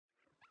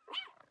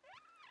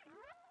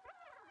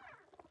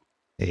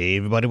Hey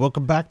everybody,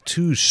 welcome back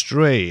to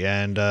Stray,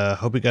 and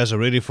hope you guys are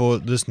ready for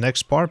this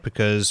next part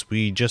because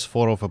we just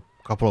fought off a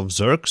couple of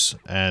Zerks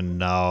and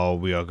now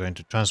we are going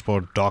to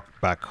transport Doc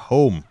back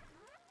home.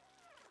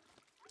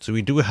 So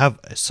we do have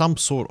some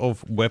sort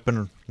of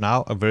weapon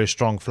now, a very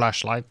strong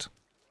flashlight.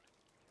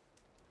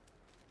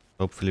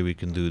 Hopefully we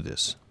can do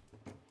this.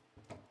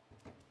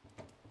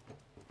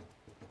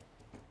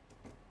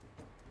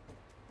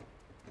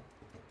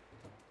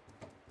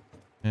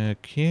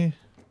 Okay.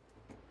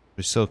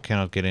 We still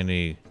cannot get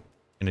any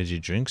energy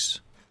drinks.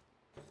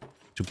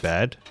 Too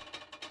bad.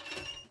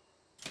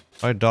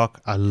 Alright, Doc.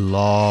 I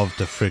love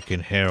the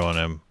freaking hair on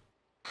him.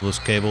 Those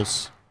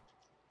cables.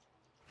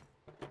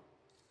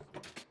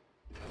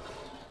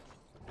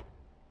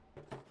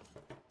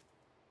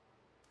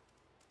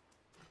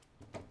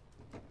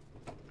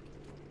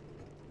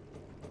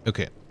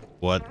 Okay.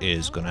 What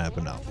is gonna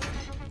happen now?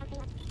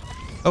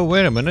 Oh,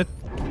 wait a minute.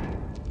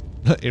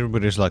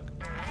 Everybody's like,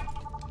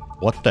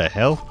 what the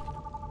hell?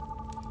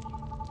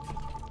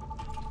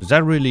 Is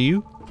that really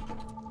you?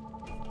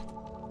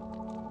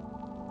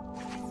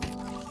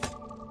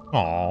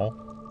 Aww.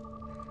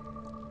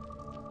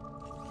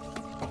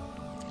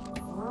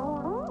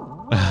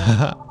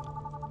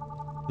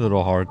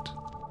 Little heart.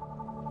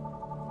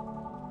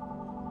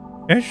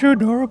 That's so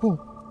adorable.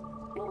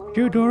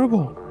 So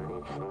adorable.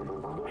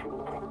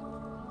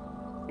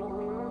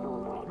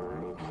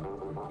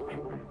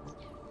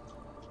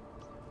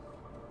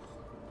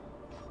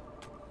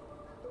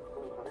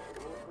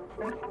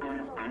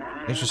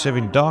 Thanks for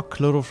saving Doc,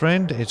 little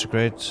friend. It's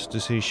great to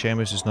see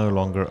Seamus is no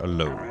longer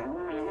alone.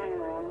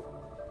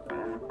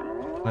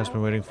 I've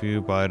been waiting for you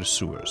by the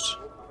sewers.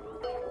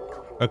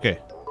 Okay.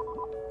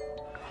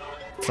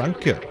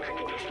 Thank you.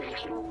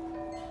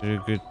 Did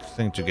a good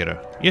thing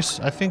together. Yes,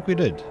 I think we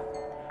did.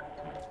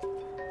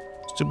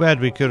 It's too bad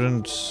we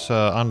couldn't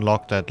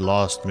unlock that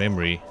last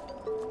memory.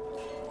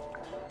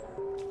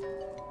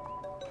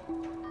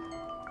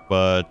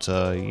 But,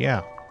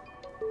 yeah.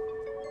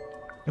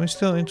 Can we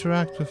still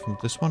interact with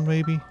this one,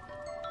 maybe?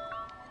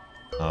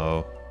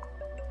 Oh.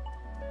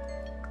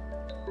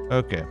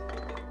 Okay.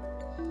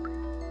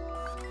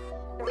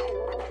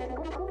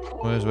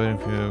 Well, he's waiting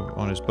for you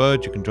on his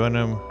boat. You can join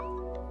him.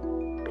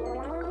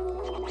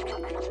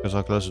 Because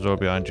I'll close the door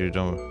behind you.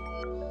 Don't...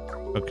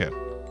 Okay.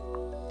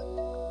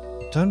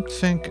 Don't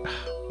think...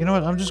 You know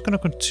what? I'm just going to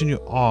continue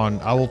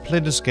on. I will play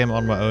this game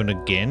on my own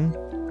again.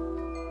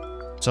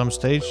 At some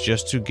stage,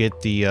 just to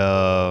get the,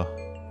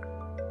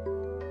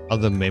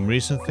 other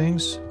memories and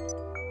things,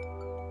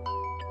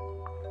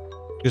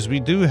 because we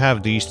do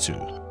have these two,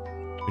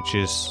 which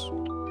is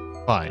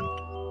fine.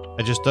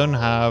 I just don't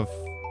have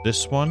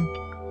this one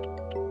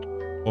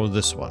or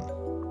this one,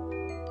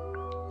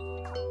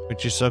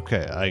 which is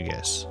okay, I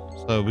guess.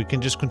 So we can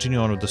just continue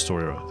on with the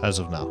story as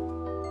of now.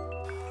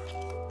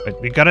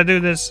 But we gotta do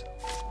this.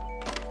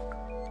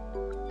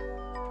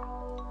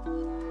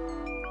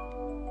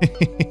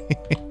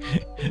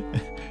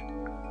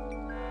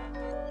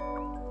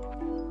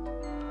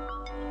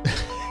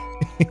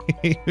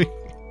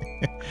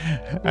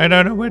 I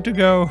don't know where to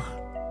go.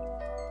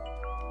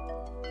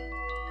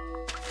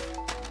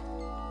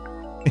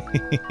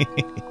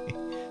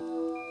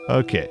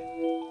 Okay.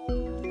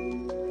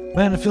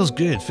 Man, it feels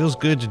good. It feels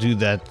good to do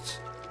that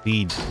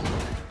speed.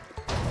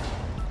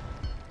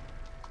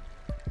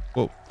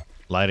 Whoa.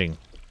 Lighting.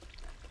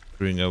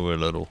 Screwing over a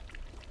little.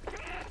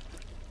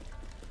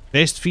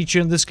 Best feature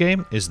in this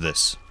game is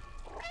this.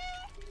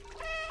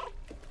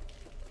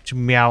 To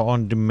meow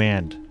on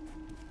demand.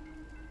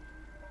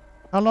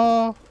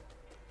 Hello?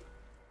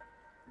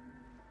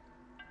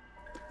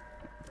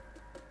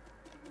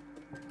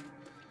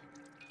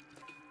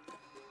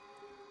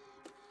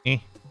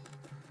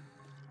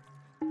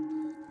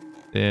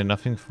 There's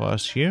nothing for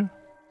us here.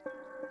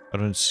 I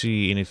don't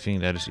see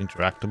anything that is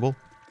interactable.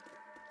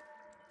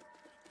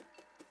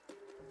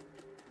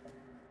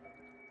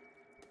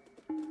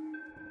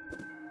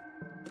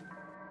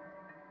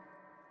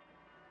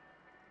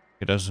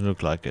 It doesn't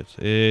look like it.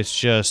 It's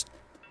just,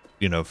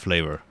 you know,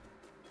 flavor.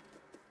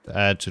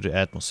 Add to the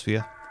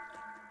atmosphere.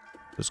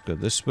 Let's go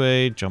this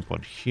way, jump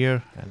on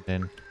here, and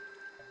then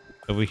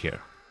over here.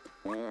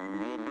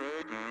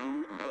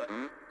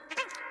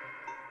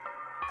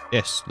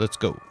 Yes, let's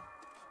go.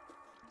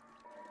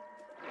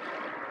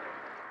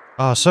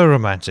 Ah, so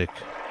romantic.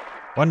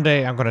 One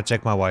day I'm gonna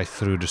take my wife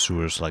through the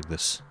sewers like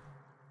this.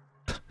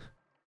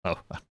 Oh,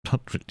 I'm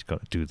not really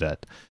gonna do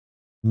that.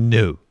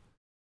 No.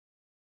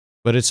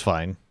 But it's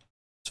fine.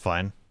 It's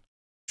fine.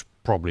 She'll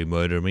probably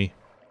murder me.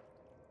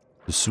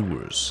 The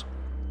sewers.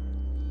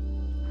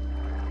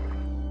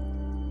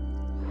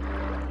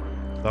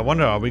 I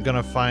wonder, are we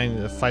gonna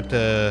fight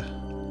the...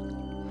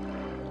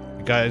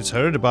 You guys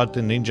heard about the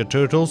Ninja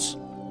Turtles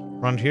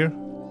around here?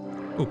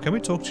 Oh, can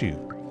we talk to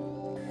you?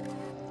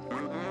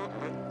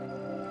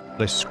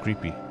 This is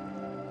creepy.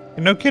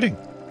 No kidding.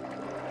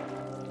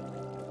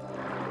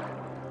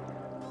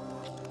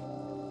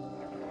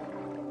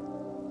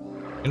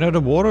 You know, the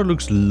water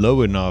looks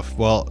low enough.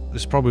 Well,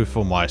 it's probably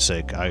for my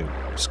sake.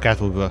 Scat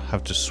will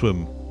have to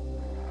swim.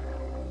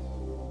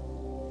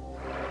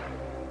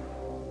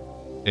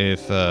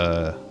 if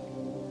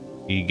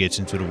he gets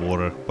into the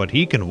water. But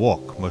he can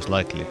walk, most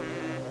likely.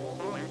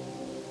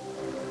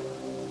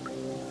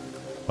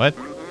 What?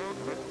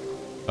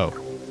 Oh.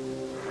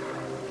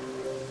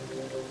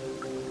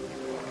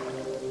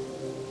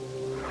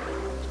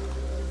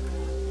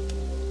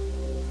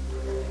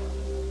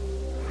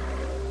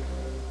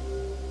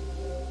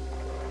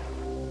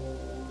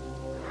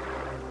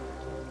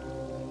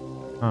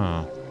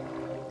 Huh.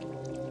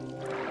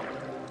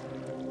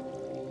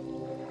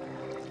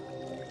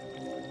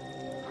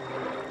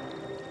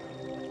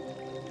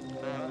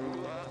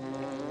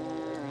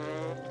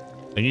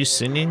 Are you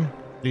singing?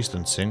 Please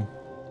don't sing.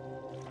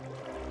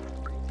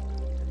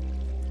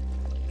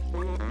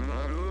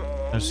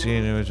 I see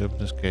any way to open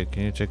this gate.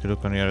 Can you take a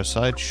look on the other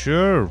side?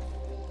 Sure.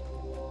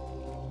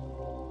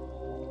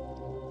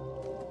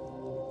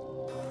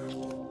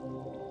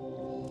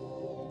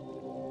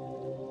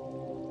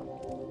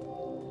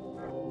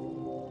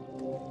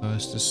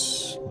 Is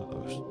this?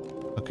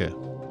 Okay.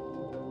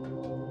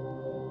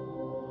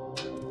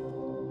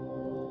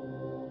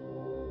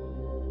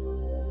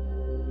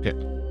 Okay.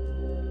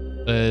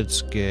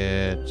 Let's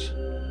get...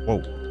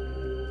 Whoa.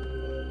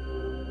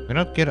 Can we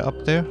not get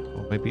up there?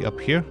 Or maybe up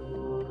here?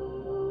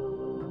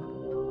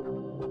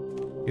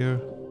 Here?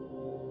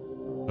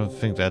 I don't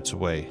think that's a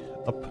way.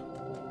 Up.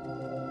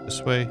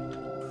 This way.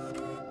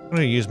 I'm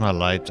gonna use my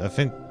light. I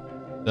think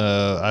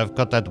I've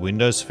got that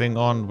Windows thing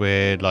on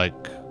where, like,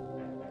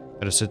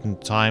 at a certain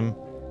time,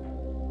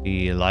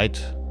 the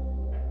light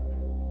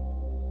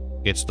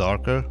gets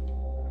darker.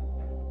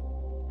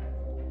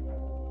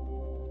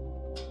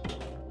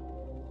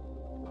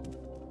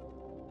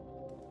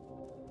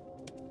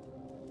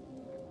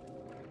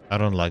 I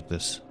don't like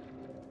this.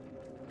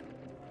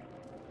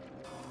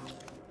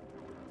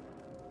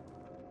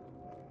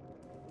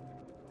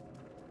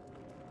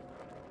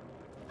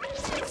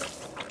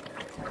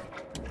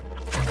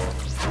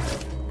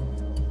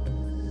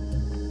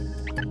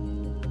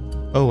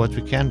 Oh, what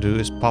we can do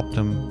is pop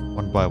them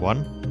one by one.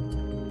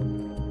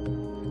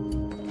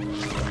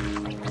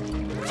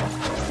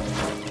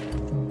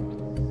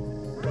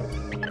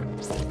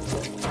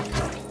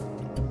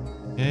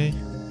 Okay.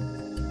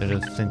 Let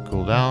the thing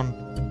cool down.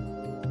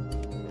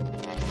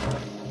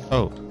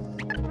 Oh.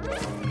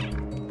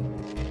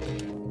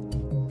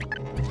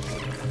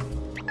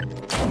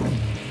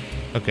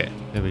 Okay,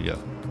 there we go.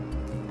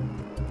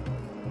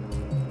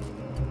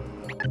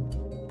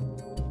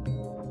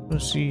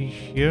 Let's see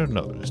here.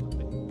 No, there's nothing.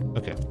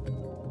 Okay.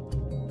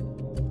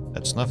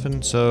 That's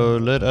nothing. So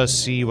let us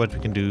see what we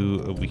can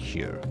do over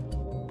here.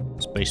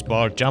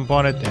 Spacebar, jump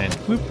on it, and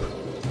whoop.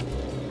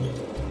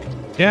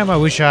 Damn, I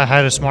wish I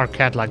had a smart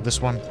cat like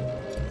this one.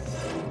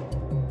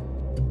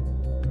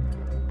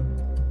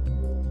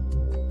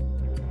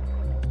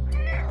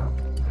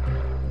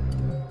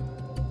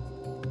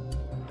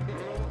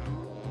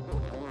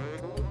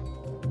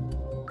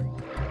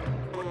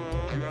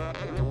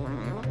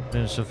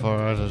 So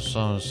far as it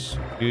sounds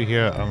you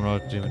here, I'm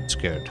not even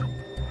scared.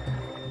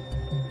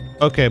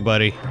 Okay,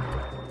 buddy.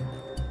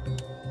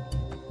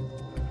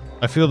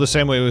 I feel the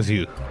same way with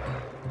you.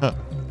 Huh.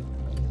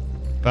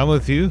 If I'm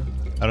with you,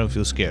 I don't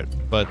feel scared.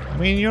 But, I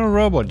mean, you're a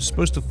robot. You're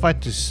supposed to fight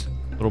these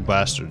little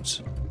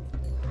bastards.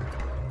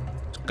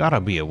 There's gotta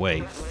be a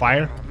way.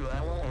 Fire?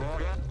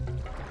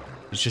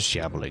 It's just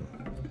yabbling.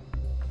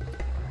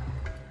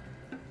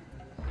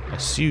 I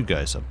see you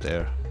guys up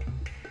there.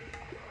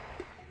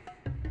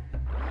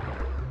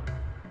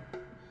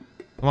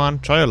 Come on,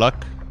 try your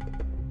luck.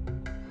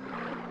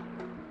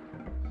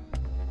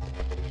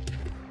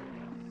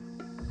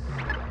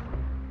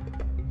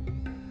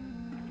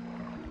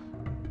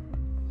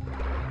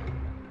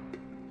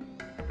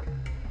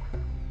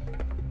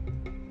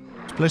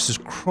 This place is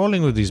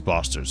crawling with these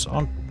bastards,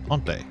 aren't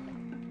they?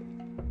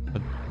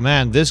 But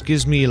man, this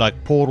gives me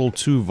like Portal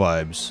 2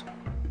 vibes.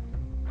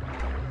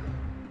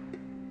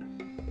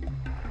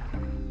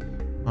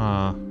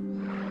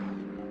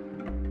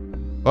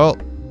 Well,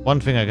 one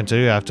thing I can tell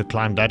you, I have to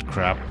climb that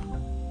crap.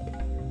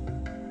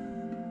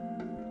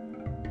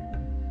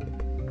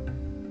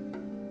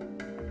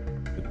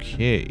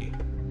 Okay.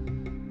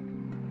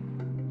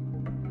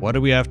 What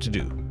do we have to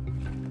do?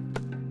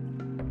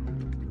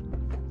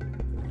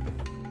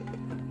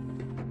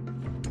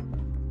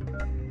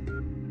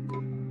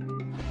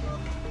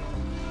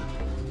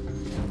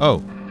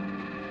 Oh.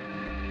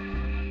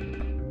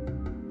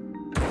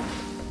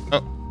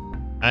 Oh,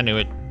 I knew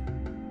it.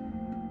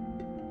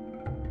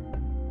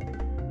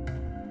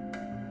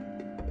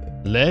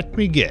 Let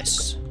me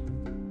guess.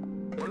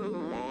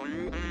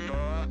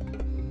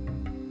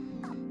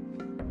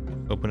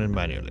 Open it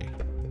manually.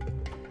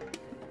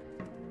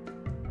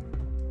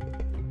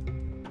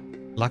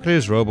 Luckily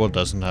this robot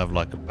doesn't have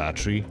like a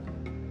battery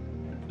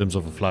in terms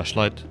of a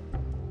flashlight.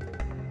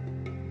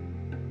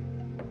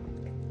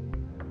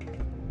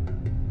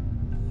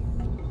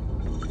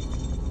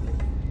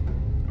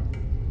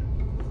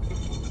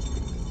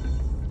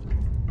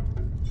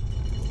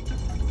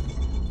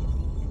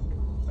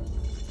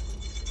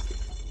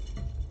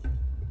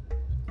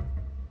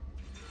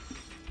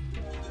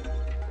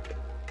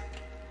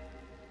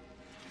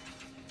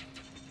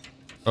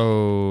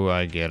 Oh,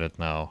 I get it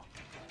now.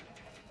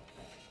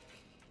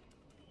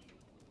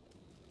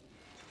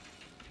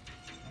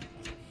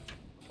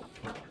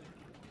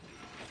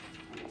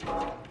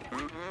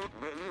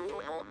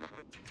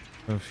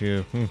 If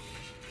you...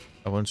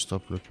 I won't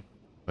stop looking.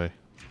 Okay.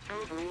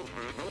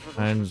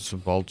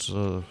 And bolts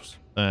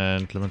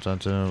and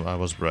Clementine, I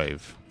was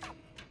brave.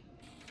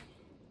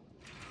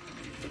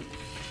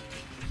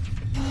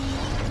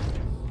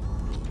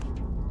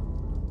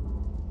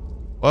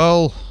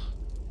 Well...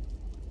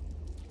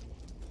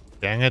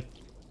 Dang it.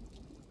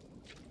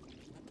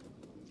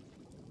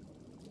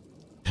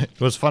 It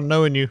was fun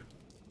knowing you.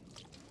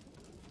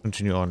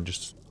 Continue on,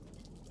 just...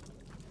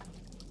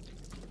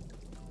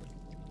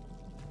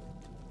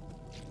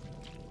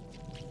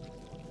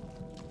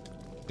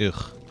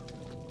 Ugh.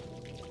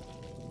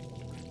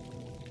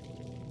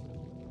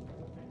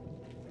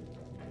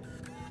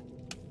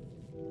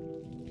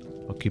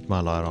 I'll keep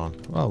my light on.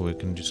 Well, we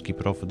can just keep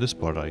it off at this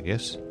part, I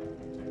guess.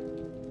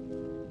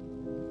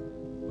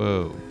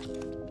 Whoa.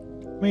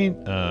 I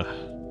mean,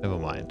 never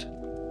mind.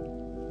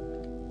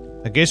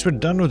 I guess we're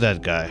done with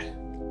that guy.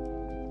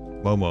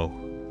 Momo.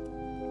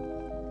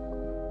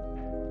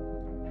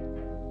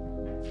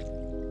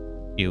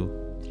 Ew.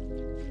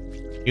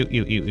 Ew,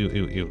 ew, ew, ew,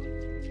 ew, ew.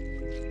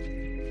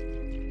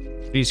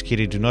 Please,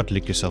 kitty, do not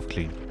lick yourself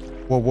clean.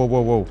 Whoa, whoa,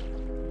 whoa, whoa.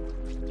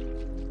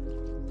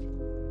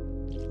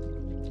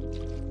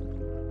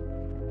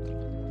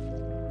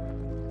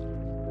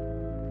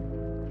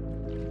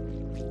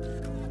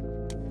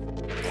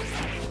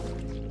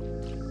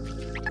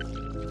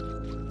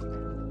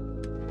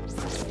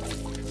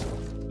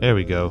 There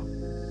we go.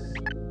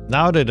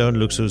 Now they don't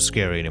look so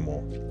scary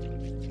anymore.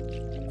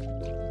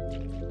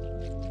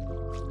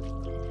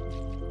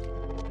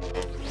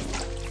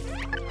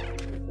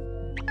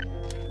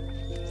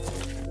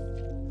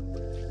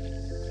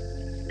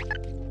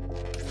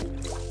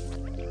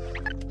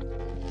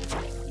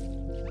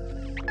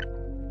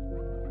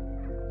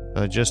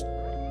 I just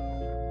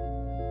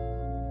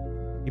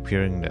keep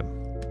hearing them.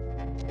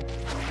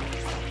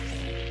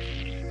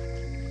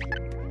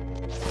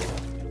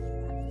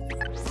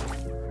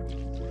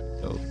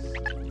 Oh,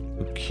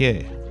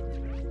 okay.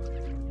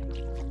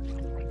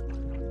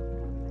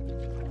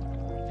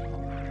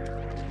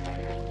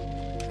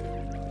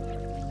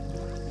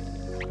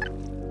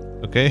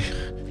 Okay,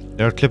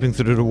 they're clipping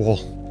through the wall.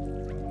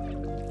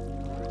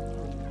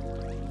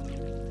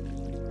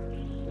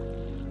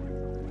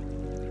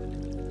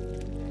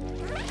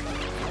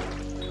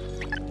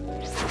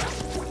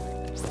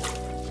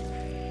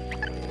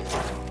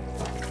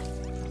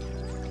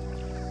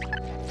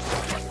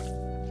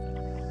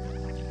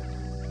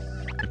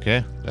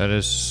 Okay, that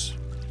is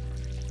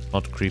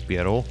not creepy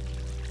at all.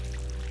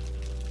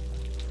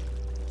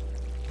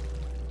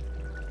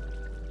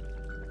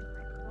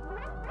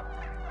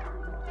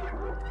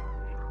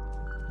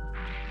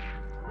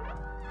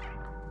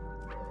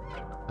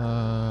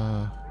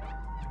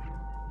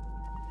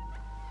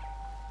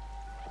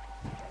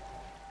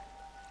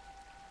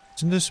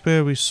 Isn't this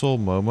where we saw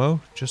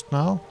Momo just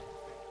now?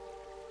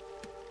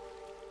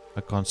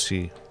 I can't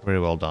see very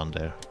well down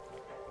there.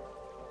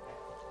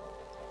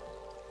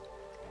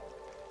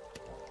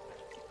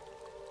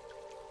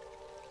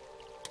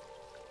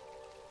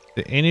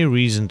 Is there any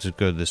reason to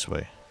go this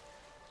way?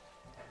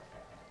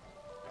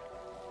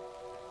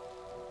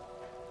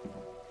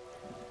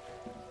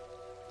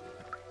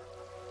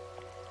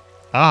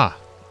 Ah,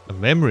 a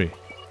memory.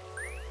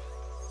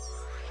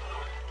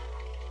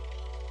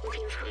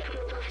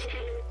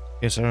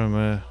 Yes, I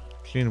remember.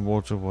 Clean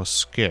water was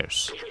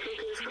scarce.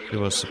 It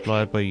was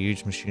supplied by a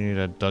huge machinery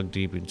that dug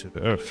deep into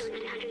the earth.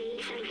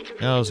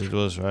 Else it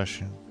was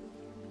rationed.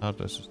 How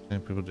to sustain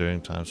people during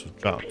times of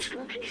drought.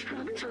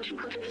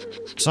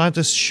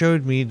 Scientists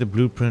showed me the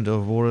blueprint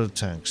of water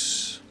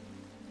tanks.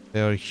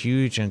 They are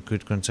huge and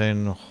could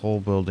contain a whole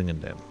building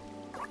in them.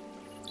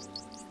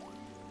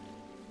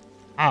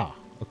 Ah,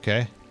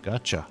 okay,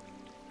 gotcha.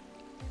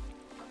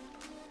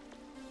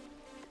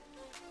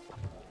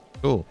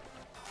 Cool.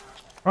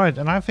 Alright,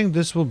 and I think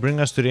this will bring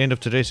us to the end of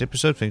today's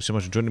episode. Thanks so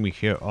much for joining me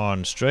here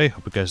on Stray.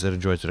 Hope you guys did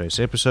enjoy today's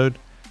episode.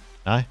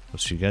 I will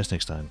see you guys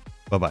next time.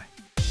 Bye bye.